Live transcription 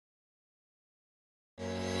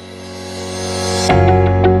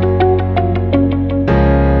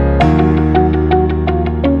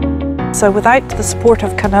So without the support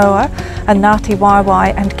of Kanoa and Ngāti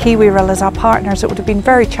Waewae and Kiwiril as our partners, it would have been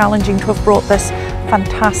very challenging to have brought this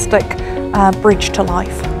fantastic bridge to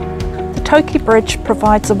life. The Toki Bridge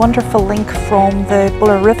provides a wonderful link from the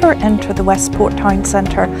Buller River into the Westport Town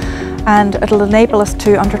Centre, and it'll enable us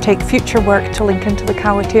to undertake future work to link into the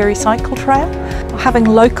Kawatiri cycle trail. Having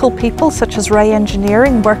local people such as Ray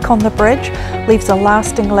Engineering work on the bridge leaves a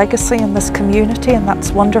lasting legacy in this community, and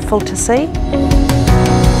that's wonderful to see.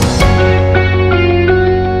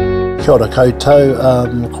 Kia ora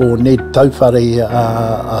koutou, ko Ned Taupari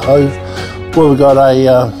ahau. We've got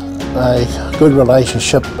a good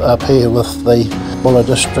relationship up here with the Buller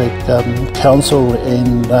District Council,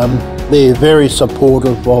 and they're very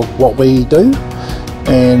supportive of what we do,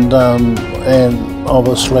 and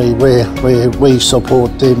obviously we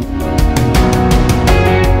support them.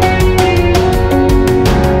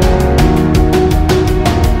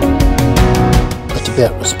 It's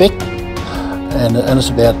about respect, and it's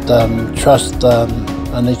about trust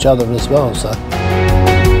in each other as well. So.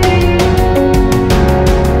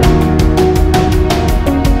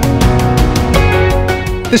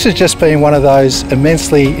 This has just been one of those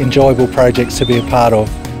immensely enjoyable projects to be a part of.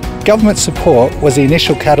 Government support was the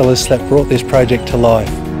initial catalyst that brought this project to life.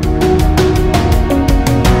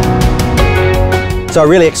 So a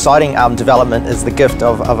really exciting development is the gift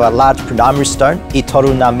of a large primary stone, I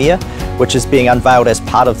Toru Ngā Mea, which is being unveiled as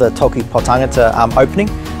part of the Toki Poutangata opening.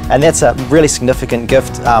 And that's a really significant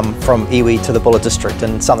gift from iwi to the Buller District,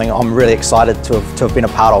 and something I'm really excited to have been a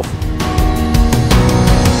part of.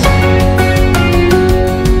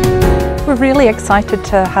 We're really excited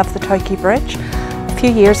to have the Toki Bridge. A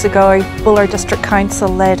few years ago, Buller District Council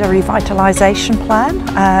led a revitalisation plan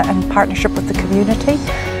in partnership with the community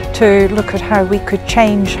to look at how we could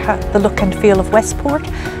change the look and feel of Westport.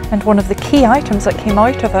 And one of the key items that came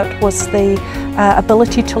out of it was the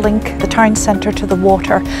ability to link the town centre to the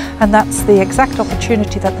water. And that's the exact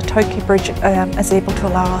opportunity that the Toki Bridge is able to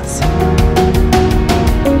allow us.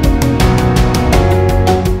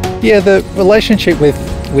 Yeah, the relationship with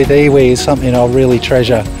iwi is something I'll really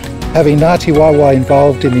treasure. Having Ngāti Waewae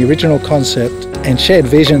involved in the original concept and shared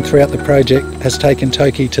vision throughout the project has taken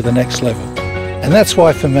Toki to the next level. And that's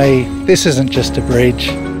why for me, this isn't just a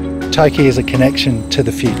bridge. Toki is a connection to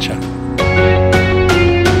the future.